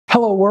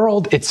Hello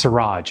world, it's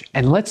Siraj,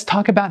 and let's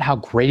talk about how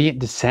gradient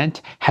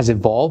descent has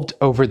evolved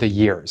over the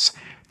years.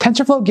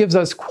 TensorFlow gives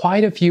us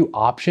quite a few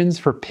options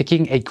for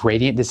picking a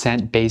gradient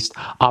descent based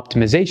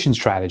optimization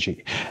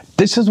strategy.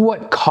 This is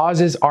what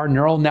causes our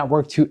neural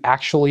network to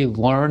actually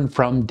learn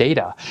from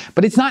data,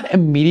 but it's not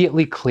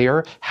immediately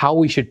clear how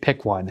we should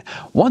pick one.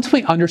 Once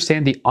we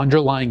understand the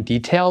underlying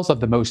details of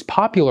the most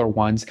popular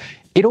ones,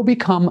 it'll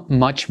become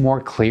much more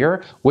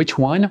clear which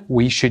one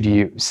we should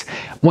use.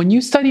 When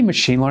you study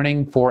machine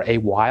learning for a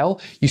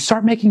while, you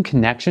start making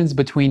connections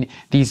between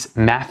these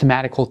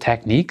mathematical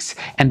techniques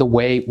and the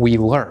way we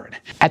learn.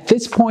 At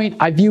this point,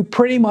 I view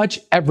pretty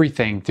much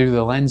everything through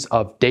the lens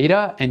of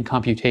data and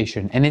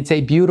computation, and it's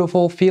a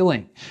beautiful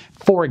feeling.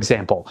 For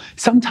example,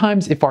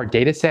 sometimes if our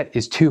dataset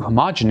is too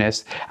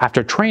homogeneous,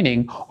 after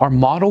training, our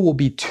model will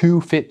be too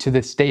fit to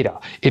this data.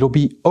 It'll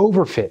be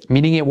overfit,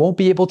 meaning it won't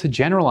be able to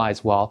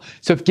generalize well,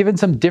 so if given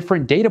some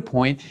different data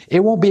point,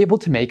 it won't be able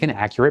to make an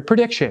accurate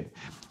prediction.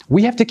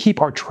 We have to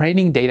keep our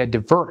training data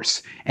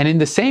diverse, and in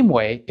the same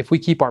way, if we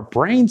keep our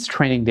brain's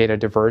training data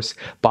diverse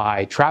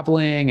by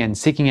traveling and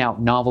seeking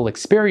out novel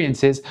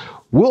experiences,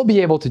 we'll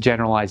be able to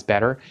generalize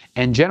better,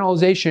 and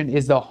generalization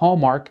is the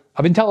hallmark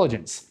of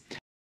intelligence.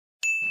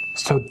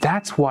 So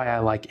that's why I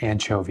like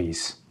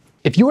anchovies.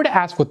 If you were to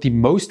ask what the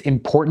most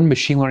important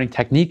machine learning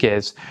technique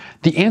is,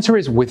 the answer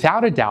is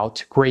without a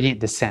doubt gradient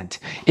descent.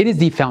 It is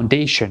the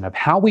foundation of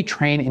how we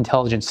train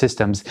intelligent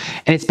systems,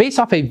 and it's based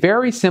off a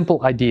very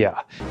simple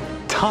idea: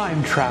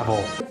 time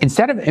travel.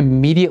 Instead of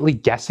immediately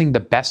guessing the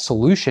best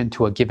solution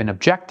to a given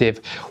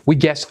objective, we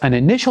guess an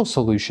initial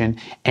solution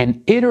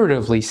and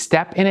iteratively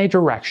step in a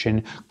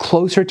direction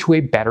closer to a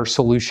better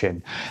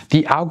solution.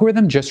 The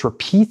algorithm just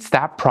repeats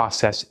that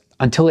process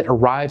until it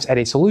arrives at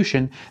a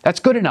solution that's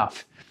good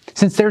enough.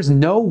 Since there's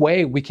no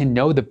way we can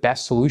know the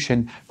best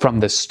solution from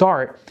the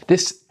start,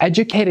 this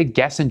educated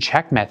guess and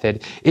check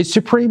method is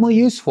supremely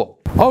useful.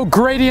 Oh,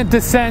 gradient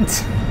descent!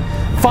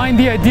 Find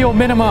the ideal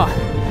minima,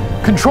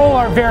 control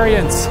our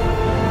variance,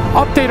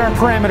 update our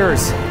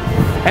parameters,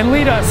 and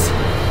lead us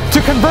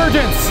to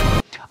convergence!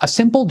 A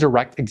simple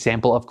direct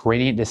example of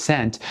gradient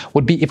descent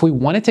would be if we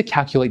wanted to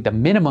calculate the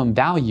minimum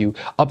value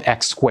of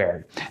x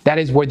squared. That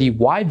is where the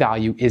y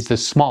value is the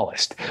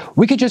smallest.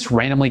 We could just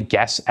randomly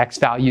guess x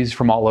values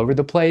from all over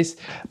the place,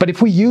 but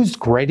if we used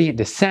gradient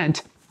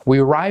descent, we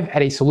arrive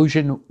at a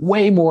solution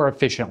way more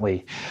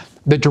efficiently.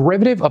 The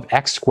derivative of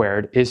x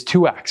squared is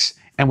 2x,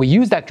 and we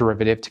use that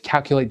derivative to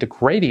calculate the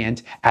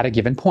gradient at a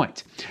given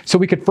point. So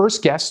we could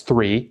first guess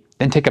 3,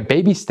 then take a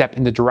baby step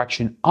in the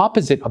direction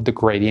opposite of the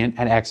gradient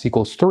at x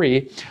equals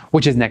 3,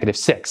 which is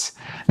 -6.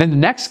 Then the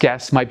next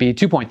guess might be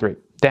 2.3,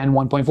 then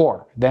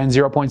 1.4, then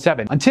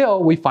 0.7,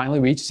 until we finally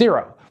reach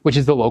 0, which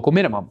is the local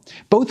minimum.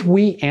 Both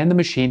we and the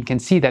machine can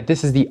see that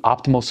this is the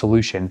optimal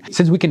solution,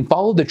 since we can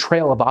follow the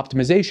trail of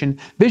optimization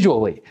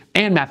visually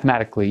and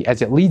mathematically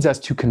as it leads us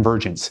to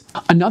convergence.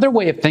 Another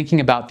way of thinking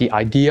about the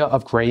idea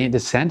of gradient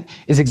descent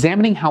is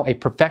examining how a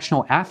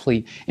professional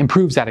athlete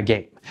improves at a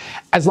game.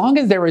 As long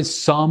as there is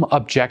some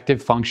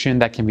objective function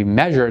that can be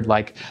measured,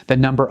 like the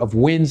number of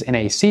wins in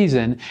a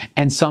season,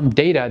 and some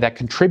data that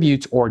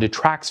contributes or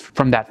detracts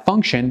from that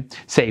function,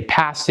 say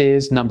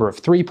passes, number of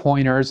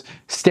three-pointers,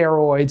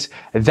 steroids,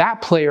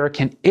 that player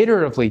can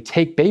iteratively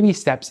take baby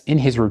steps in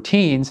his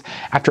routines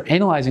after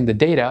analyzing the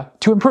data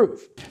to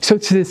improve. So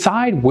to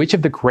decide which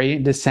of the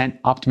gradient descent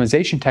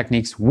optimization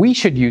techniques we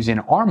should use in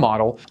our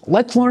model,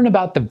 let's learn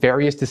about the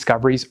various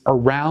discoveries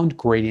around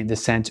gradient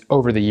descent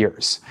over the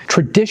years.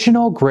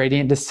 Traditional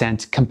gradient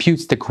descent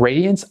computes the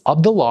gradients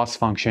of the loss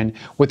function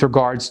with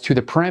regards to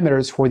the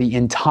parameters for the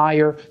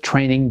entire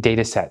training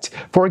dataset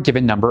for a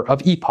given number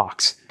of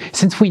epochs.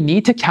 Since we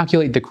need to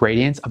calculate the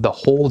gradients of the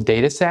whole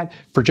dataset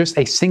for just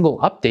a single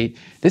update,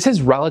 this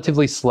is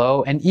relatively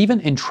slow and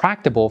even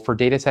intractable for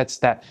datasets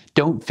that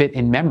don't fit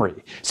in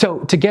memory. So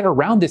to get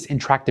around this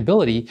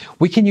intractability,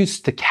 we can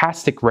use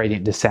stochastic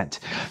gradient descent.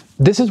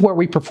 This is where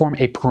we perform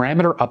a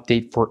parameter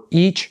update for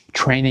each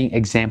training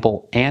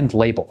example and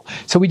label.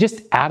 So we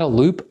just add a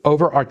loop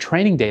over our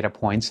training data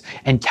points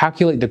and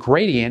calculate the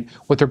gradient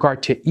with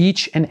regard to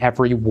each and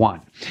every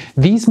one.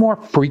 These more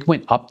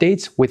frequent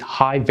updates with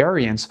high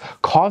variance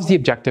cause the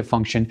objective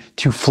function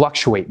to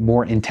fluctuate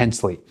more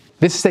intensely.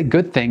 This is a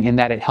good thing in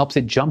that it helps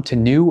it jump to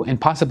new and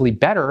possibly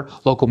better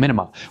local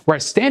minima,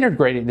 whereas standard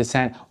gradient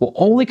descent will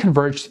only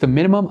converge to the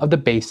minimum of the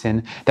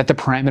basin that the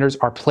parameters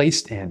are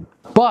placed in.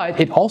 But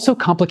it also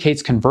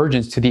complicates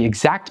convergence to the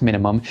exact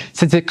minimum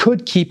since it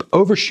could keep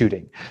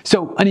overshooting.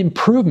 So an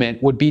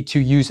improvement would be to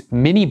use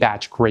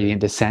mini-batch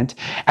gradient descent,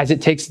 as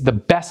it takes the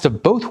best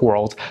of both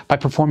worlds by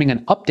performing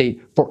an update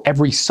for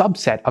every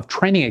subset of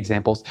training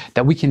examples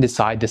that we can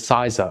decide the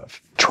size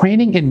of.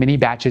 Training in mini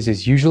batches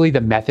is usually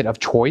the method of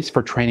choice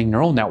for training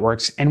neural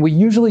networks, and we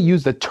usually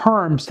use the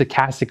term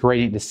stochastic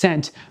gradient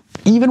descent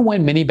even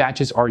when mini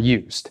batches are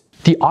used.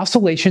 The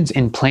oscillations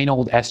in plain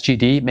old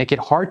SGD make it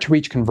hard to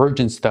reach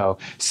convergence though,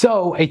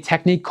 so a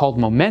technique called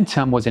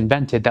momentum was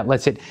invented that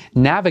lets it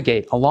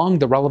navigate along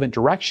the relevant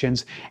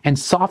directions and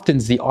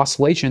softens the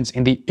oscillations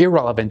in the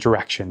irrelevant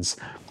directions.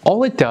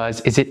 All it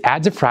does is it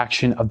adds a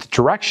fraction of the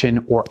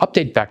direction or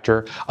update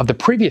vector of the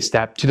previous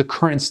step to the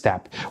current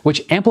step,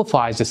 which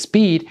amplifies the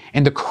speed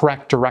in the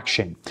correct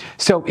direction.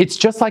 So it's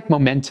just like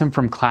momentum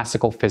from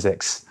classical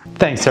physics.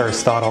 Thanks,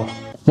 Aristotle.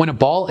 When a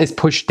ball is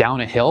pushed down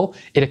a hill,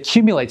 it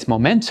accumulates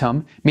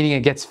momentum, meaning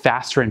it gets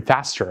faster and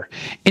faster.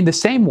 In the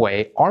same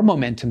way, our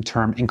momentum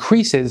term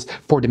increases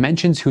for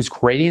dimensions whose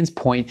gradients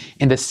point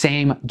in the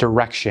same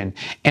direction,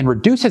 and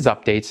reduces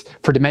updates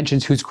for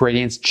dimensions whose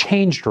gradients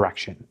change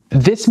direction.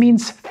 This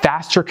means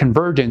faster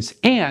convergence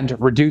and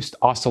reduced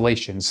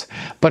oscillations.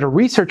 But a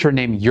researcher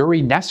named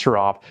Yuri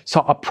Nesterov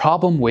saw a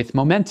problem with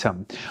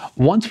momentum.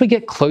 Once we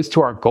get close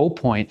to our goal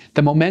point,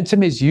 the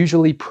momentum is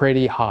usually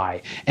pretty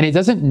high, and it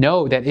doesn't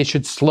know that it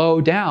should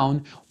slow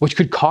down, which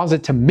could cause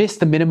it to miss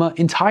the minima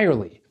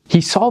entirely.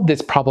 He solved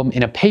this problem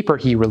in a paper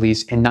he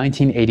released in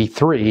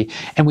 1983,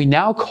 and we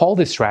now call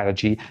this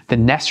strategy the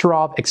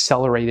Nesterov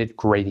accelerated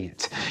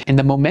gradient. In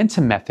the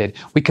momentum method,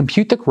 we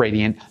compute the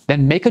gradient,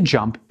 then make a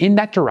jump in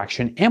that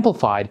direction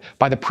amplified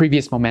by the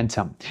previous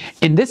momentum.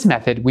 In this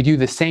method, we do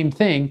the same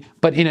thing,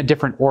 but in a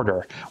different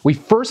order. We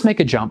first make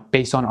a jump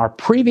based on our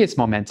previous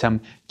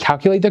momentum,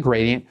 calculate the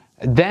gradient,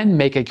 then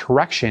make a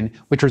correction,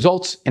 which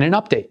results in an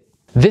update.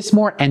 This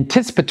more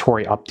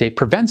anticipatory update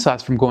prevents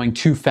us from going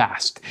too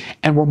fast,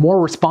 and we're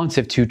more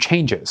responsive to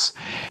changes.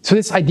 So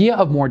this idea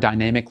of more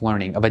dynamic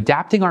learning, of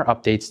adapting our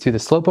updates to the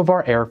slope of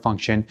our error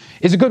function,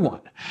 is a good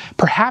one.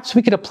 Perhaps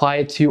we could apply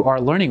it to our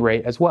learning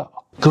rate as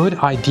well. Good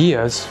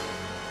ideas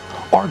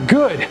are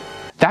good.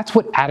 That's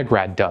what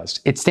ADAGRAD does.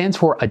 It stands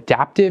for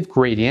Adaptive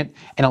Gradient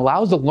and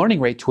allows the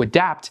learning rate to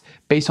adapt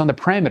based on the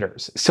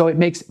parameters. So it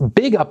makes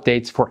big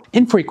updates for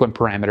infrequent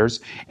parameters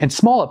and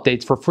small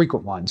updates for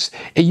frequent ones.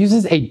 It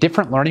uses a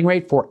different learning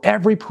rate for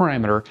every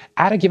parameter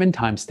at a given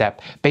time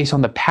step based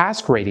on the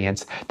past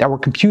gradients that were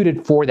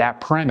computed for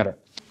that parameter.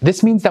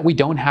 This means that we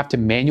don't have to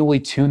manually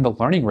tune the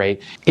learning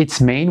rate.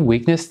 Its main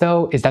weakness,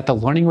 though, is that the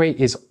learning rate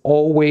is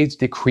always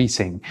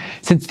decreasing,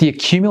 since the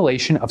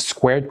accumulation of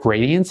squared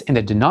gradients in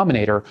the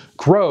denominator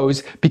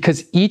grows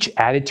because each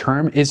added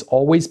term is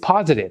always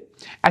positive.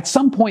 At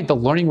some point, the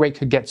learning rate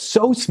could get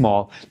so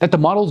small that the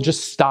model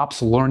just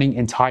stops learning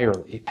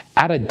entirely.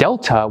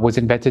 AdaDelta was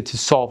invented to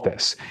solve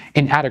this.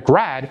 In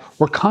AdaGrad,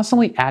 we're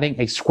constantly adding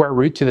a square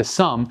root to the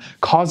sum,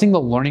 causing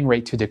the learning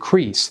rate to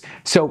decrease.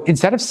 So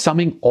instead of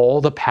summing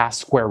all the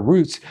past square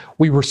roots,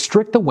 we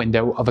restrict the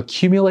window of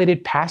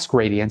accumulated past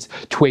gradients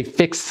to a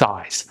fixed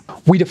size.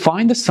 We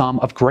define the sum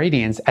of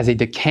gradients as a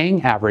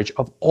decaying average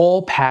of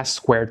all past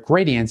squared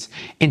gradients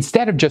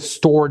instead of just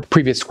stored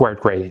previous squared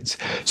gradients.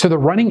 So the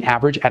running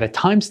average at a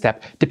time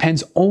step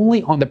depends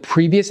only on the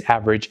previous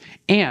average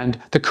and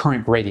the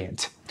current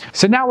gradient.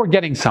 So now we're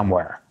getting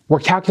somewhere. We're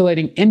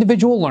calculating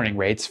individual learning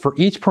rates for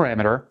each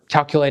parameter,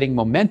 calculating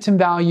momentum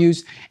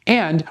values,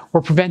 and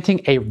we're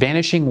preventing a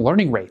vanishing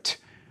learning rate.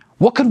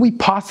 What could we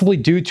possibly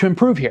do to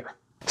improve here?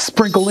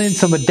 Sprinkle in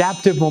some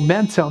adaptive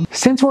momentum.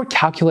 Since we're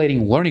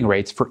calculating learning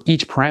rates for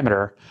each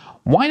parameter,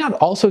 why not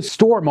also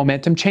store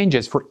momentum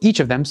changes for each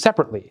of them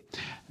separately?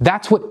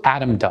 That's what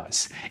ADAM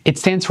does. It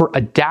stands for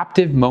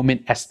Adaptive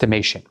Moment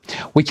Estimation.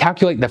 We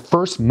calculate the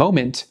first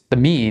moment, the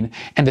mean,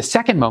 and the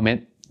second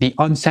moment, the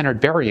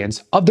uncentered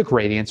variance of the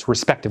gradients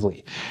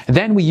respectively.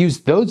 Then we use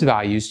those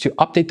values to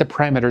update the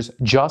parameters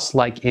just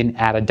like in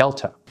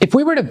AdaDelta. If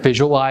we were to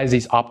visualize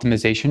these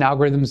optimization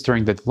algorithms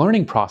during the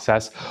learning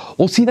process,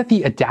 we'll see that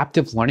the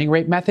adaptive learning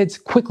rate methods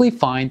quickly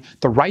find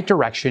the right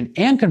direction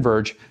and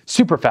converge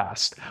super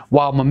fast,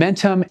 while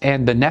momentum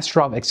and the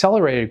Nesterov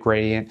accelerated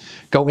gradient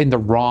go in the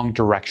wrong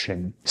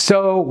direction.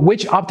 So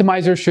which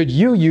optimizer should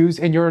you use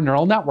in your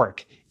neural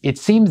network? It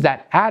seems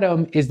that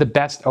ADAM is the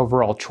best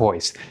overall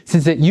choice,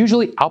 since it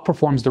usually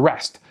outperforms the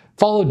rest,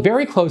 followed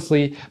very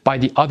closely by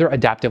the other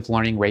adaptive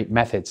learning rate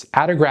methods,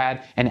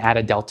 AdaGrad and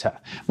AdaDelta.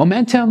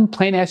 Momentum,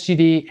 plain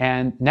SGD,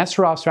 and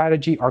Nesterov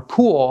strategy are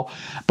cool,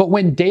 but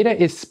when data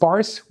is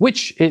sparse,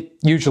 which it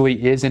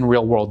usually is in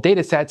real-world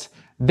datasets,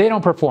 they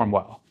don't perform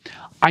well.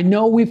 I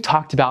know we've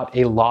talked about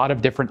a lot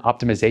of different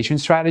optimization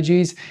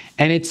strategies,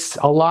 and it's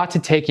a lot to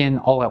take in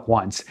all at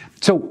once.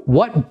 So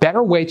what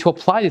better way to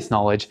apply this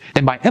knowledge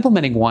than by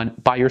implementing one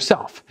by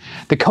yourself?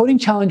 The coding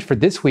challenge for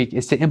this week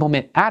is to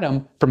implement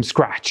ADAM from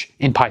scratch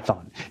in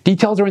Python.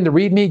 Details are in the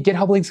README,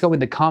 GitHub links go in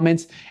the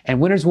comments, and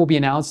winners will be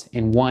announced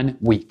in 1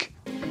 week.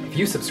 If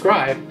you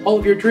subscribe, all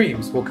of your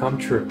dreams will come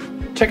true.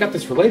 Check out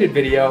this related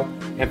video,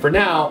 and for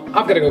now,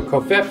 I've got to go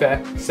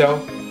kofefe, so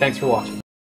thanks for watching.